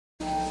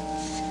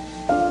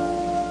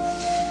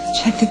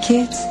Check the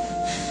kids.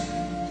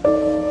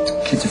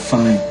 Kids are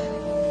fine.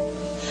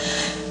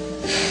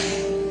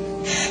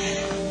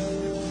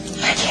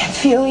 I can't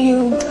feel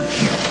you.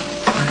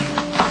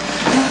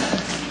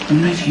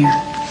 I'm right here.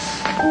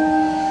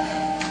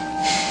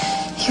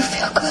 You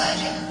feel good.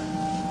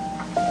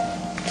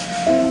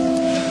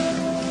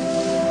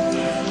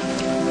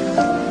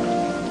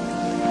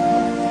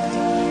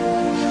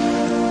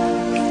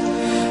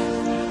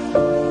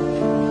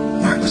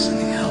 Mark was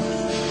sending help.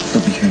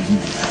 They'll be here,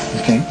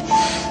 okay?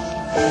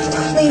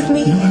 Don't leave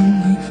me. No, I won't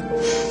leave.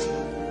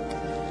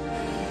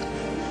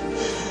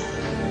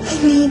 I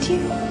need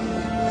you.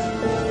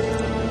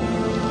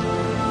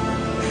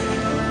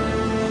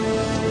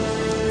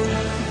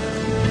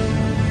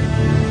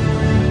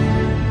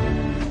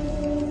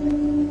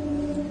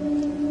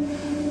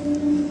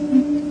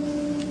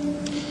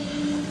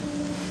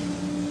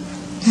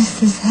 This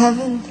is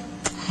heaven.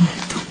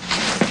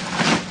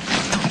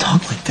 Don't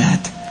talk like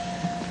that.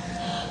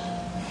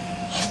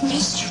 I've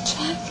missed you,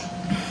 Jack.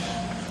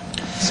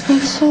 It's been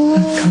so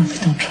long.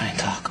 Don't try and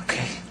talk,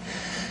 okay?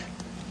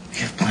 We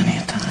have plenty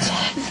of time.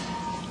 Jack.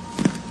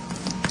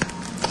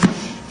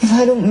 If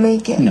I don't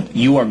make it. No,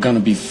 you are gonna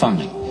be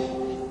fine.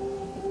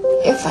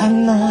 If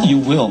I'm not. You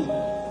will.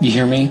 You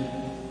hear me?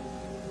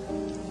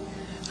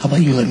 How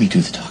about you let me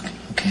do the talking,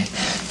 okay?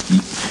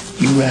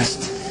 You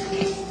rest,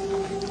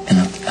 and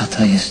I'll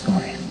tell you a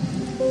story.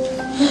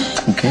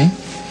 Okay?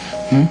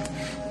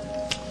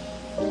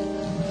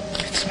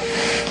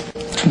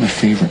 It's my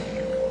favorite.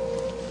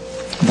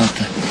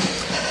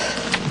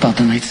 About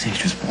the night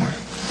Sage was born.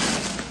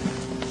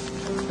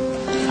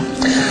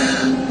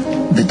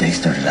 The day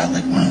started out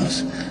like one of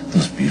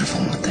those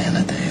beautiful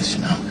Montana days,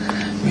 you know,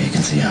 where you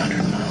can see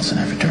 100 miles in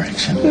every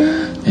direction.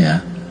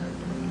 Yeah.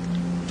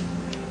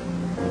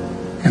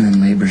 And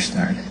then labor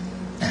started,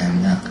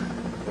 and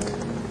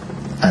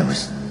I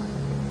was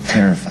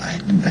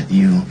terrified, but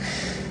you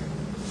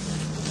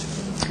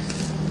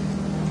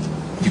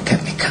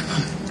kept me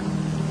calm.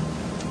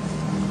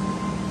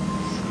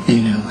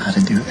 You knew how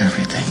to do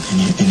everything,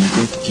 and you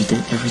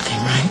did everything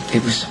right.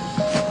 It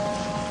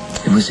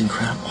was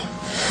incredible.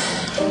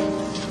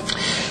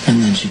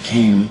 And then she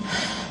came,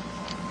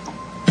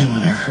 and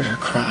when I heard her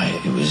cry,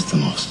 it was the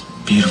most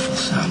beautiful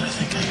sound I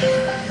think I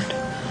ever heard.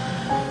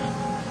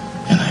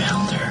 And I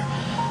held her.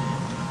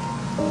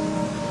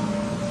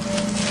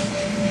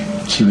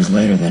 She was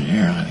lighter than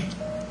air, honey.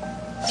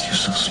 She was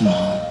so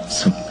small,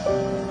 so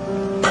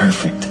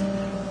perfect.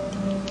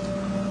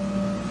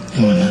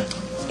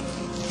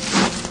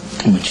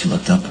 And when she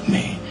looked up at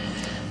me,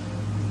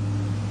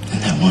 in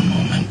that one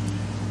moment,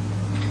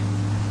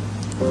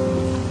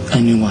 I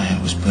knew why I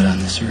was put on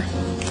this earth.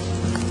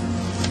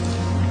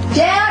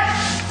 Jack!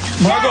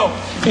 Margot,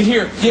 in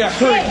here. Yeah,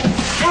 hurry.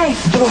 Hey!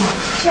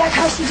 Jack,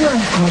 how's she doing?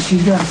 Oh,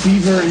 she's got a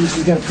fever and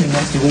she's got a pretty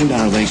nasty wound on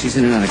her leg. She's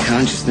in and out of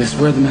consciousness.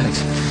 Where are the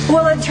medics?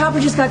 Well, the chopper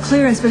just got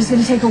clearance, but it's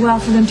going to take a while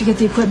for them to get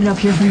the equipment up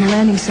here from the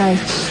landing site.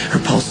 Her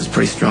pulse is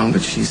pretty strong,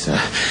 but she's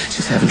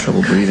having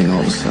trouble breathing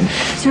all of a sudden.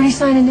 Is there any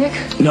sign of Nick?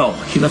 No,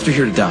 he left her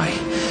here to die.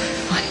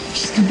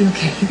 She's going to be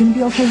okay. You're going to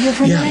be okay here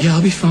for a minute? Yeah,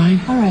 I'll be fine.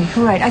 All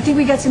right. I think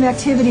we got some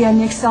activity on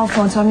Nick's cell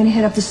phone, so I'm going to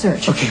hit up the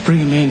search. Okay, bring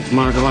him in,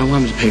 Margot. I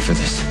want him to pay for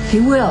this. He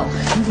will.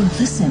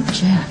 Listen,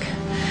 Jack.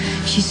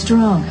 She's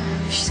strong.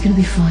 She's going to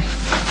be fine.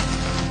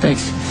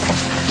 Thanks.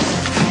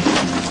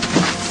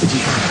 Did you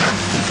hear?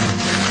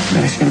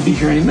 Medic's going to be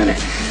here any minute.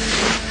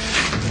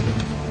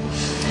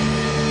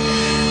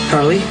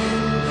 Carly?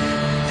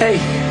 Hey.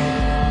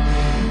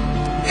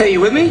 Hey, you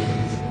with me?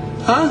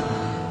 Huh?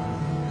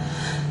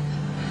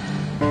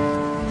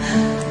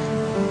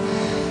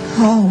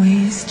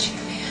 Always, Julian.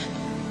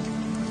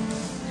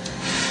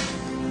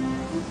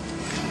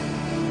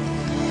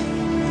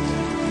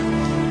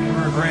 Give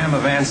her a gram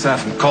of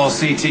Ansef and call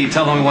CT.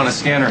 Tell them we want to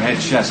scan her head,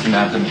 chest, and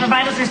abdomen. Her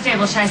vitals are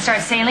stable. Should I start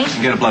saline?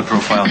 Get a blood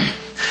profile.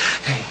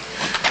 Hey,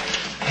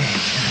 you're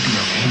gonna be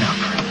okay now,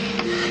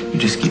 Carly. You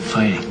just keep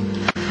fighting.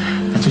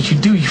 That's what you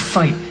do, you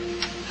fight.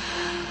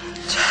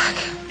 Jack.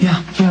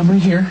 Yeah, I'm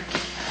right here.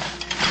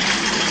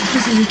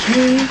 Was it a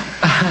dream?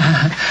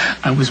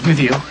 I was with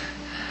you.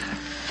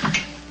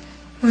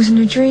 Wasn't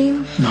a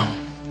dream? No,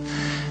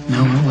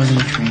 it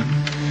wasn't a dream.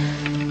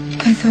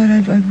 I thought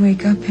I'd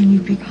wake up and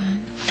you'd be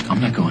gone. I'm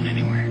not going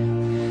anywhere.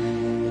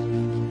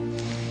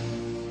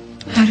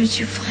 How did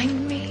you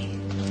find me?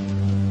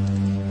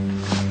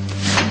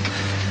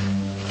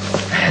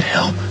 I had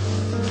help.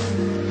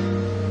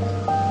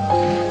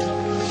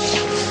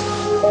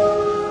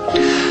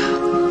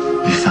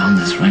 We found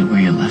this right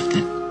where you left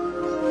it.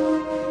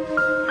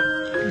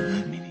 You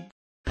let me.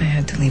 I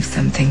had to leave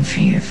something for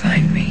you to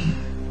find me.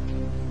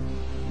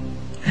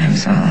 I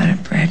was all out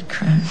of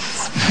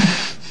breadcrumbs.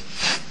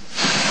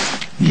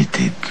 You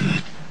did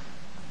good.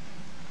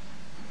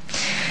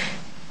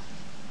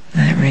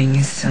 That ring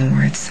is still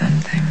worth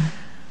something.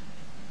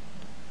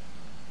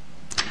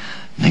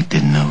 Nick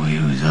didn't know who he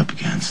was up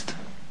against.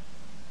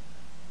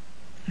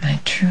 My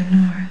true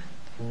north.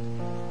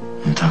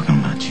 I'm talking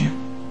about you.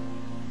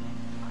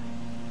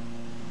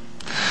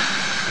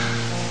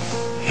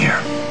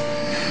 Here.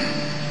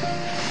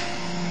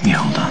 You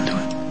hold on to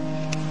it.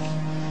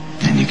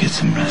 Then you get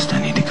some rest.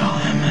 I need to call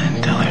Emma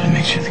and tell her to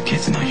make sure the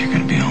kids know you're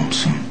going to be home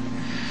soon.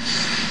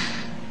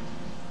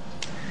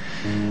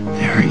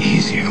 There are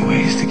easier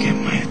ways to get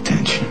my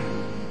attention.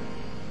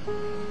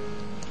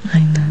 I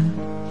know.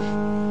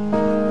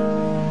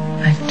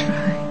 I've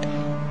tried.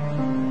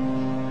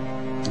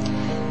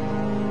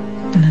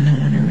 And I don't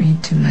want to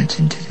read too much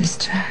into this,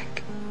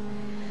 Jack.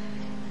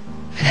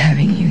 But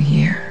having you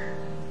here,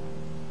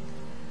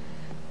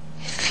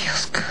 it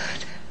feels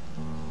good.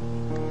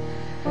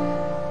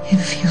 It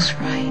feels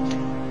right.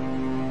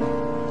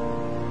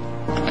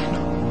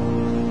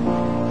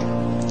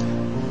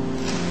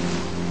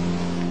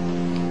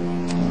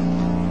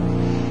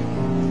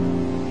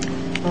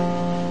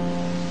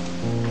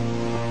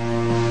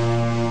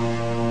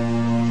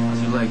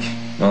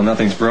 Well,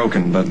 nothing's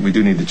broken, but we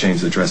do need to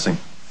change the dressing.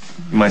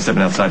 You mind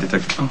stepping outside,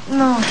 Detective?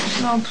 No,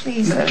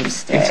 please let him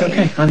stay. It's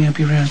okay, honey. I'll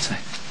be right outside.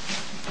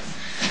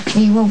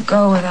 He won't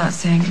go without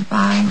saying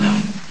goodbye.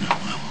 No,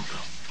 I won't go.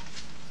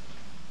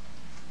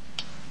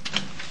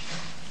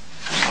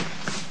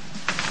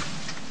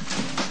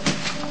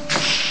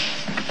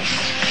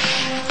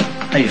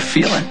 How you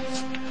feeling?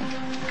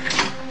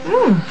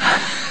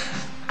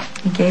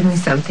 He gave me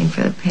something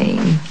for the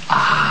pain.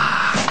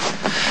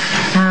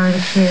 How are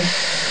the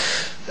kids?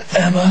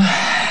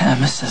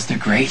 Emma says they're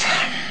great.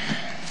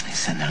 They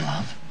send their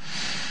love.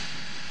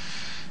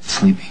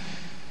 Sleeping.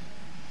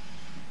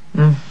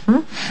 Mm-hmm.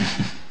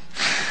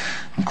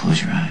 Well,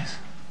 close your eyes.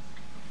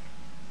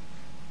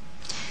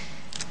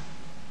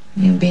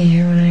 You'll be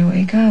here when I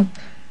wake up.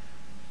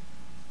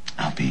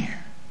 I'll be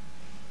here.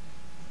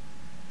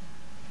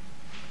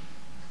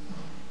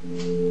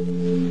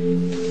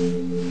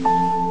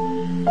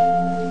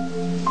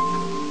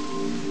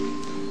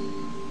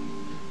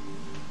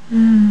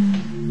 Mm.